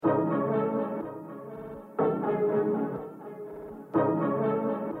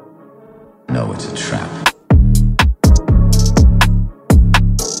know it's a trap.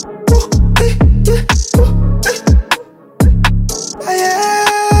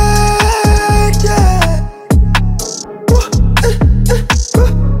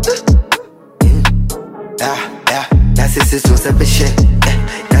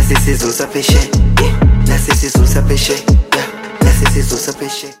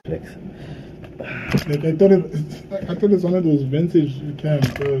 Like I thought it's one of those vintage cams.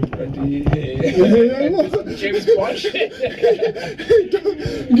 James Bond shit.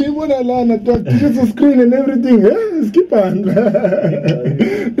 Give one a line, just a screen and everything. Skip on.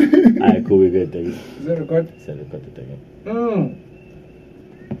 Alright, cool, we good. Is that record? It's a record again. Mm.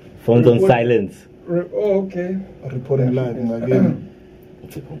 Phones on silence. Oh, okay. Reporting live again.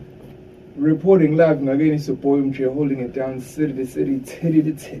 Reporting live again. It's a boy holding it down city to city, titty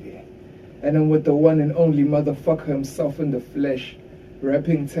to titty. And I'm with the one and only motherfucker himself in the flesh.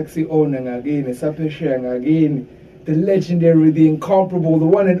 Rapping taxi owner again. It's up again. The legendary, the incomparable, the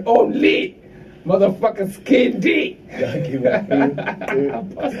one and only motherfucker Skin D.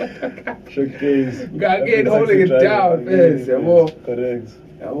 Showcase. Again holding it down, fast. Correct.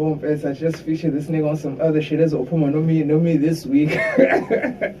 I just featured this nigga on some other shit. There's Opuma, know me this week.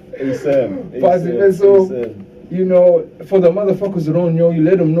 ASAP. You know, for the motherfuckers who don't know, you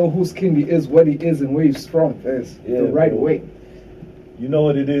let them know who Skindy is, what he is, and where he's from first. The right way. You know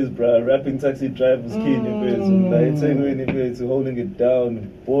what it is, bruh. Rapping taxi drivers, holding it down.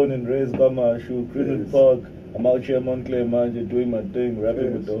 Born and raised by my shoe, Cricket Park. I'm out here Montclair, man, doing my thing,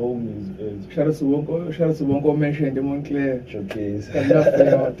 rapping with the homies. Shout out to Wonko mentioned the Montclair. Showcase.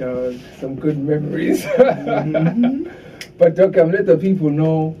 Some good memories. But Doc, let the people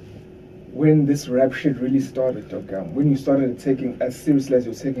know when this rap shit really started, Doc. When you started taking as seriously as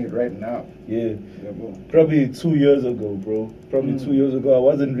you're taking it right now. Yeah, probably 2 years ago, bro. 2 years ago, I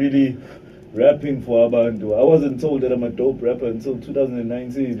wasn't really rapping for Abantu. I wasn't told that I'm a dope rapper until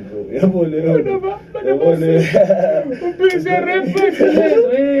 2019, bro. Yeah. But it was never a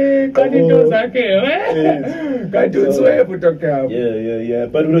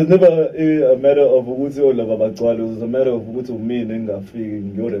matter of it was a matter of me and I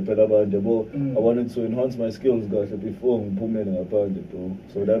wanted to enhance my skills before bro.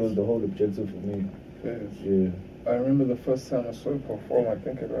 So that was the whole objective for me. Yeah. I remember the first time I saw you perform, I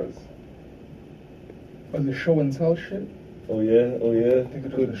think it was the show and tell shit? Oh yeah. I think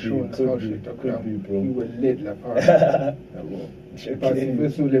it was the show and tell shit. Could be, bro. You were lit like hard.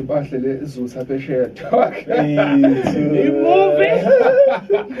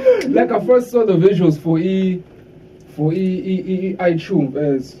 Like I first saw the visuals for iTunes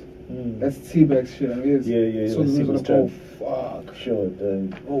as that's T-Bags shit. I mean, yeah. So the visuals like, oh fuck. Sure,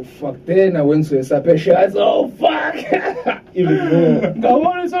 oh fuck. Then I went to a Sapesha. I said, oh fuck. Even more. Go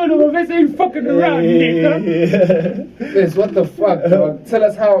on, it's all over. This ain't fucking around, nigga. Yes, what the fuck, dog? Tell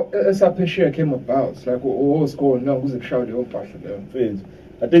us how Sapesha came about. It's like, what was going on? Who's the crowd?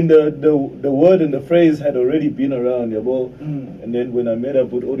 I think the word and the phrase had already been around, and then when I met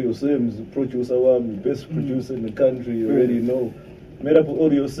up with Audio Sims, the producer, best producer in the country, you already know. Met up with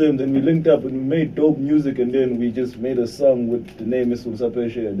Audio Sims, and we linked up and we made dope music, and then we just made a song with the name Mr.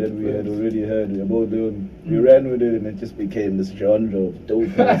 Sapesha that we had already heard. We ran with it, and it just became this genre of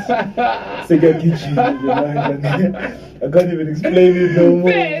dopeness. I can't even explain it no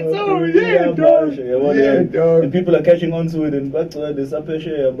more. And people are catching on to it, and back to the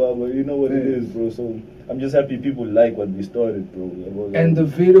Sapesha, but you know what it is, bro. So I'm just happy people like what we started, bro. And the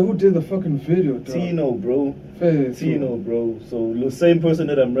video, who did the fucking video, dog? Tino, bro. Tino, bro. So the same person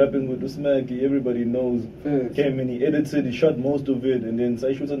that I'm rapping with, Usmaki, everybody knows, came in, he edited, he shot most of it, and then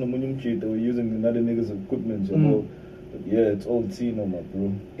I shot on the Munyum cheat, they were using another nigga's equipment, But yeah, it's all Tino, my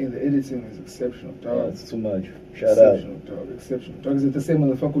bro. And the editing is exceptional, dog. Yeah, it's too much. Shout out. Exceptional, dog. Is it the same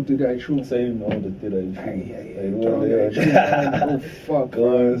motherfucker who did the iShoe? Same one that did iShoe. Oh fuck,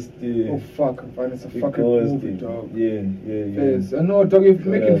 oh fuck, it's a fucking movie, dog. Yeah. Fez. I know, dog, you're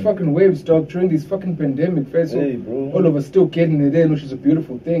making fucking waves, dog, during this fucking pandemic, Fez. So bro. All of us still getting it in, which is a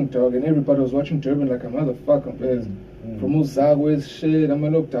beautiful thing, dog. And everybody was watching Durban like a motherfucker, Fez. From Uzagwe's shit, I'm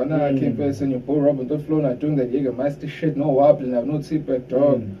gonna look down, I came first and your boy Robin the floor, not doing that Jägermeister shit, no wobbling, I have no T-back,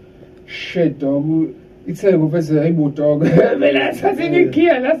 dog. Shit, dog. Itheko bese hayibo dog. Mina sathi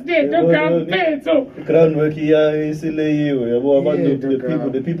ngikhia last day dokamfethu. Groundwork here isileyiwe yabo abantu Yeah,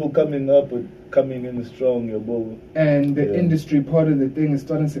 the people coming up with coming in strong yabo. And the Yeah. industry part of the thing is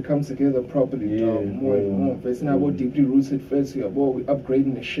starting to come together properly, Yeah, dog. More and more. It's now about deeply rooted first. We're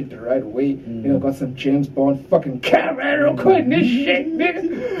upgrading the shit the right way. You know, got some James Bond fucking camera recording this shit, nigga.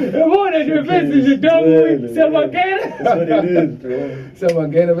 More than the message, dog. So again. That's what it is, bro. So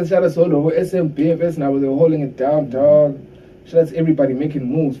again, but shout out to all the SMBFS now they were holding it down, dog. Shout out to everybody making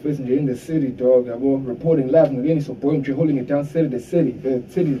moves, first in the city, dog. I'm reporting live. Again, so boy, you're holding it down, city to city,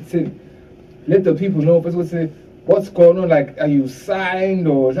 city to city. Let the people know first say what's going on. Like, are you signed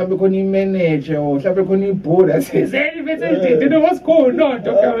or somebody manager or somebody board? I say, you know what's going on,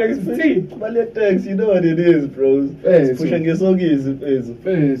 dog. I'm like, see. Thanks, you know what it is, bro. Hey, Pushing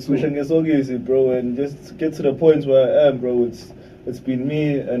easy, bro, and just get to the point where I am, bro. It's been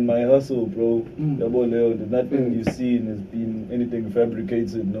me and my hustle, bro. Yabo Leo, nothing you've seen has been anything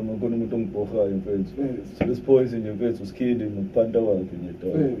fabricated. No more going to your face. So this point in your face was kidding the panda work in your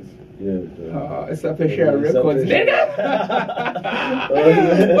dog. Yeah, it's a share records, nigga.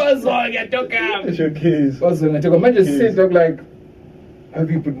 What's on your dog? It's your case. What's on your dog? Man, just say, dog, like,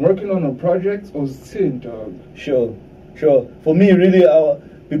 have you been working on a project or sitting, dog? Sure. For me, really,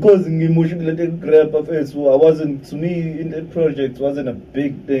 because ngimushing grab of it, so I wasn't, to me, in that project wasn't a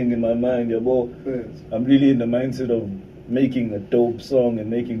big thing in my mind. Yeah, but I'm really in the mindset of making a dope song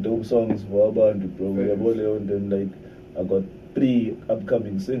and making dope songs for Abantu, bro. Yeah, and then, like, I got 3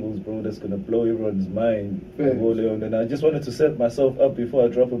 upcoming singles, bro, that's gonna blow everyone's mind. And I just wanted to set myself up before I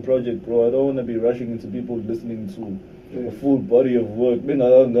drop a project, bro. I don't want to be rushing into people listening to a full body of work.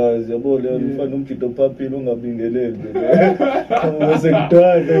 Guys,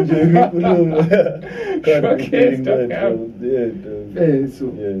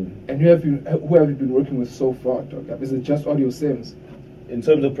 And who have you been working with so far, dog? Is it just Audio Sims? In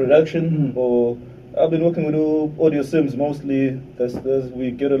terms of production, or I've been working with Audio Sims mostly. That's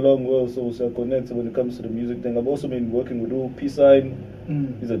we get along well, so we're connected when it comes to the music thing. I've also been working with P-Sign.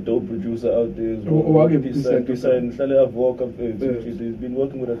 He's a dope producer out there as well. P-Sign, he's been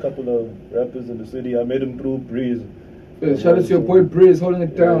working with a couple of rappers in the city. I met him through Breeze. Shout out to your boy Breeze holding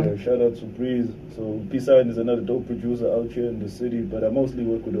it down. Yeah, shout out to Breeze. So P-Sign is another dope producer out here in the city, but I mostly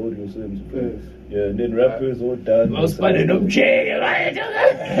work with Audio Sims. Yeah, and then rappers all done. Most funny them check.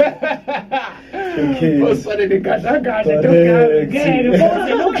 Most funny the gata.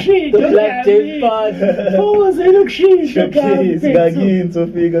 Look shit. The black tape part. Pose look shit. Gagin,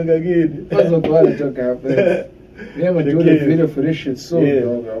 Sofika Gagin. What's up, what talk about? Yeah, I'm doing a video for this shit soon,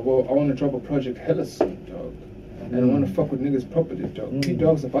 dog. I want to drop a project hella soon, dog. And I want to fuck with niggas properly, dog.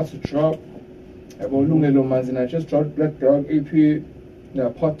 P-Dog's about to drop. I just dropped Black Dog EP.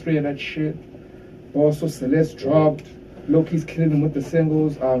 Part 3 of that shit. Also, Celeste dropped. Loki's killing him with the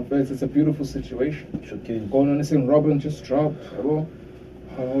singles. It's a beautiful situation. Going on this thing, Robin just dropped. A whole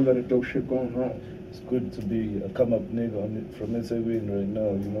lot of dope shit going on. It's good to be a come up nigga from SA Win right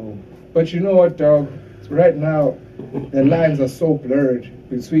now, you know. But you know what, dog? Right now, the lines are so blurred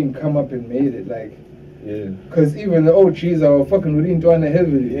between come up and made it. Like, because even the OGs are fucking with Intwana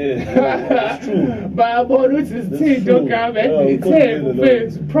heavily. That's true. But about it is don't come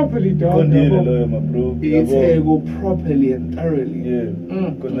it's properly, dog. It's go properly and thoroughly.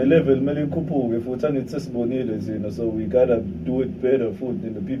 Because the level, if we're talking testimonials, so we gotta do it better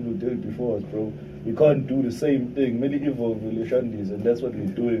than the people who did it before us, bro. We can't do the same thing. Many evolve relations, and that's what we're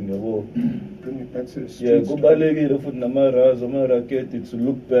doing. Bring it back to the streets. Go to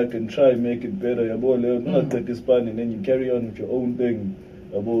look back and try and make it better. Not take a span and then you carry on with your own thing.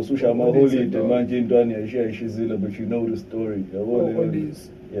 But you know the story.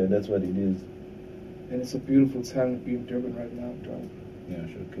 Yeah, that's what it is. And it's a beautiful time to be in Durban right now, dog. Yeah,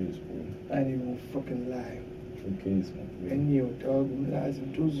 showcase, bro. I ain't even fucking lie. Showcase, man. And you, dog, lies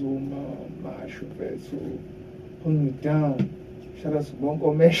into Zoom, so pulling me down. Shout out to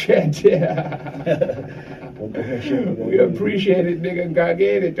Bongo Meshet. We appreciate it, nigga. God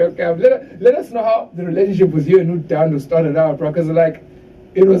get it, dog. Let us know how the relationship with you and Nutan started out, bro. Because, like,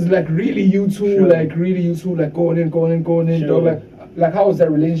 it was like really you two, like going in, dog. Like how was that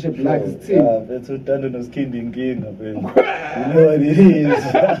relationship like? That's what Tandon was kindling king, you know what it is.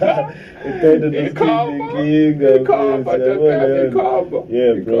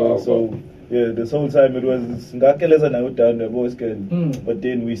 Yeah, bro. So this whole time it was but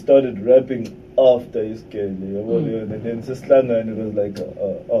then we started rapping after his and then Sislanga and it was like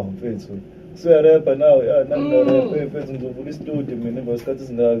so I rapper now, and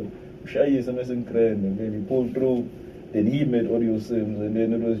then we pulled through. Then he met Audio Sims, and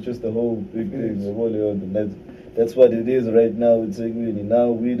then it was just a whole big thing. And that's what it is right now. It's Segwini.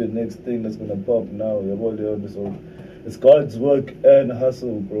 Now we the next thing that's gonna pop now. So it's God's work and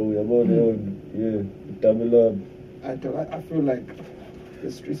hustle, bro. Yeah, double up. I feel like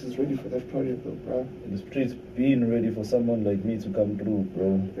the streets is ready for that project, though, bro. The streets being ready for someone like me to come through,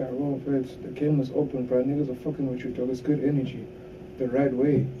 bro. Yeah, well, Feds, the game was open, bro. Niggas are fucking with you, dog. It's good energy, the right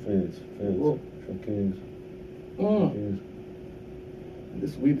way. Feds. Showcase. Showcase.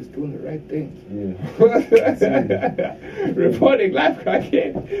 This weed is doing the right thing. Yeah. Reporting live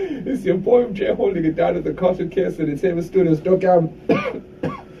cracking. It's your boy MJ holding it down at the Carlton Care Center Studios. Dog,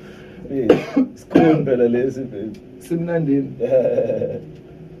 it's cool, Bella. Listen, Simnandin.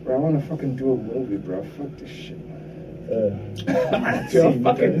 Bro, I wanna fucking do a movie, bro. Fuck this shit, man. You're a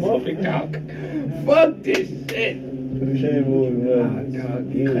fucking movie, dog. Fuck this shit.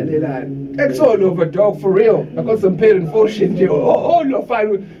 It's all over, dog, for real. I got some paid and full shit, yo. Oh, no,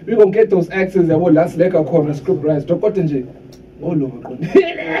 fine. We're gonna get those actors that will last like a corner script rise. Dog, what is it? All over.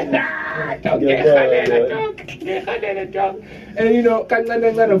 Dog. And you know,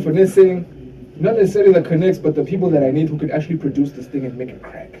 for this thing, not necessarily the connects, but the people that I need who could actually produce this thing and make it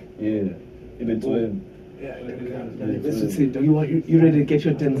crack. Yeah, even to him. Yeah, let's see. Do you ready to get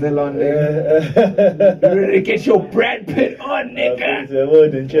your Denzel on, nigga? You ready to get your Brad Pitt on, nigga?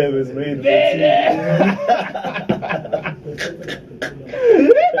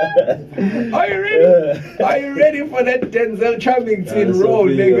 Are you ready? Are you ready for that Denzel Charmington role,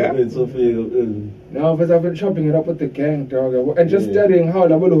 nigga? No, because I've been chopping it up with the gang, dog, and just studying how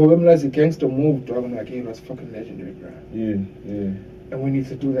the gangster move, dog. I'm like, it was fucking legendary, bro. Yeah. And we need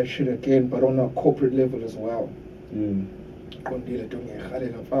to do that shit again, but on a corporate level as well.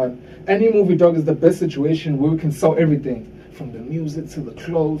 Any movie, dog, is the best situation where we can sell everything. From the music to the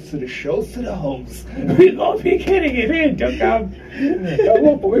clothes to the shows to the homes. We're going to be getting it in, dog.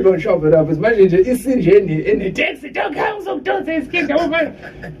 We're going to chop it up. Imagine it's in the taxi, dog. Some don't say skin.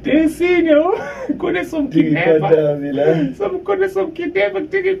 They see you. Could some kidnapper. Some kidnapper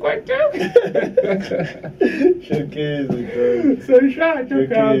taking quite down. Showcase, so shot, dog.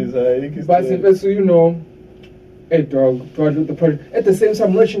 But so you know. Hey, dog, project the project. At the same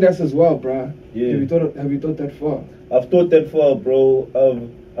time, merchandise as well, bruh. Yeah. Have you thought that far? I've thought that far, bro.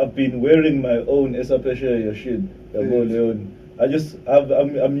 I've been wearing my own Esapesha shit. I'm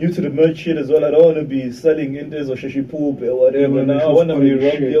new to the merch shit as well. I don't want to be selling indes or shishi poop or whatever. Now I want to be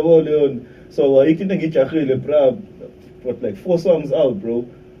rock. So you can get your but like 4 songs out, bro.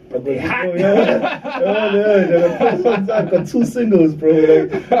 I got 2 singles, bro.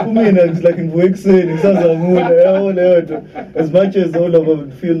 Like, it's like in Wixen, it sounds like as much as all of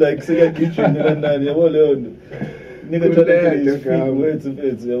them feel like Sega Kitchen, nigga trying to get his feet words of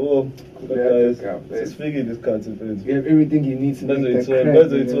it. Just figure this cut of it. You have everything you need to make that crack.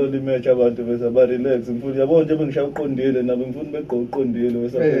 That's it's only match about the best about relax and put your bone jumping shop condil and I've been back on condil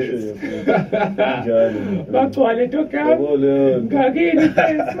with some pressure. That's why they took out.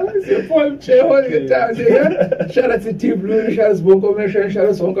 It's your poem chair holding it down. Shout out to T Blue, shout out to Bonko Mission, shout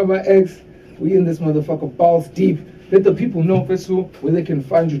out to Honka my ex. We in this motherfucker balls deep. Let the people know first of all where they can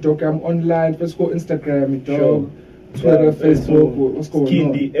find you, dog. I'm online. First go Instagram, dog. Twitter, Facebook, what's going on?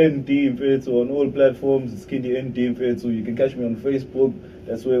 Skindi ND on all platforms. Skindi ND. You can catch me on Facebook.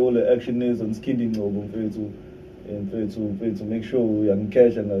 That's where all the action is on Skindi Noble. And to make sure we can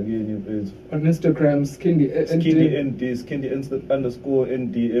catch and again you on Instagram, Skindi underscore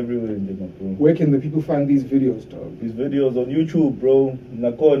ND everywhere, bro. Where can the people find these videos, dog? These videos on YouTube, bro.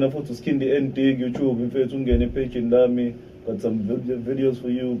 Nakona for to Skindi ND YouTube. If page in Dami. Got some videos for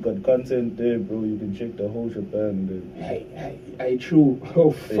you, got content there, bro. You can check the whole shebang there. Hey, true.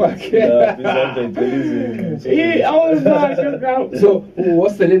 Oh, fuck. Yeah, I was not. So,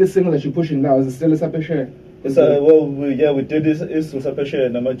 what's the latest single that you're pushing now? Is it still a Sapeshe? We did this is Sapeshe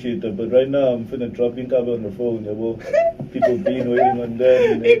and Namachita, but right now I'm finna dropping cover on the phone. People been waiting on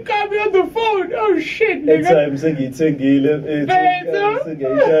that. He got me on the phone. Oh, shit, nigga. I'm singing.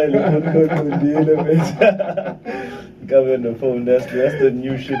 Cover on the phone, that's the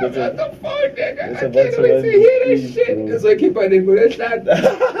new shit. That's on the phone, nigga. I can't wait to hear that shit. Bro. That's why I keep on it, but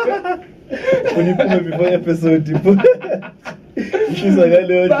when you come before episode, she's like,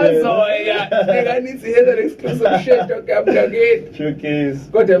 hello, nigga, I need to hear that exclusive shit, dog. I'm Showcase.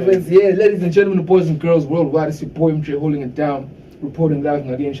 Got that face, yeah. Ladies and gentlemen, boys and girls worldwide, it's your boy MJ holding it down, reporting live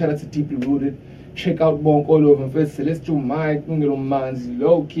again. Shout out to Deeply Rooted. Check out Bonk all over. First, Celestial Mike, Little Manzi,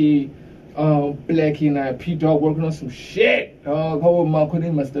 Loki. Blackie and I, P-Dog working on some shit. How my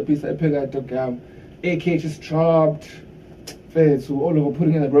couldn't masterpiece I pick out AK just dropped. So all over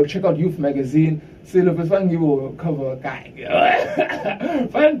putting in the work. Check out Youth Magazine. Silo fang you cover guy.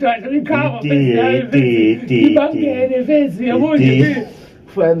 Fan to recover. Face. You won't be.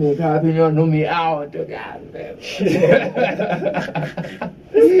 Find me having your know me out. That's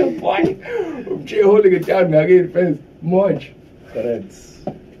the point. Holding it down again, friends. Much. Correct.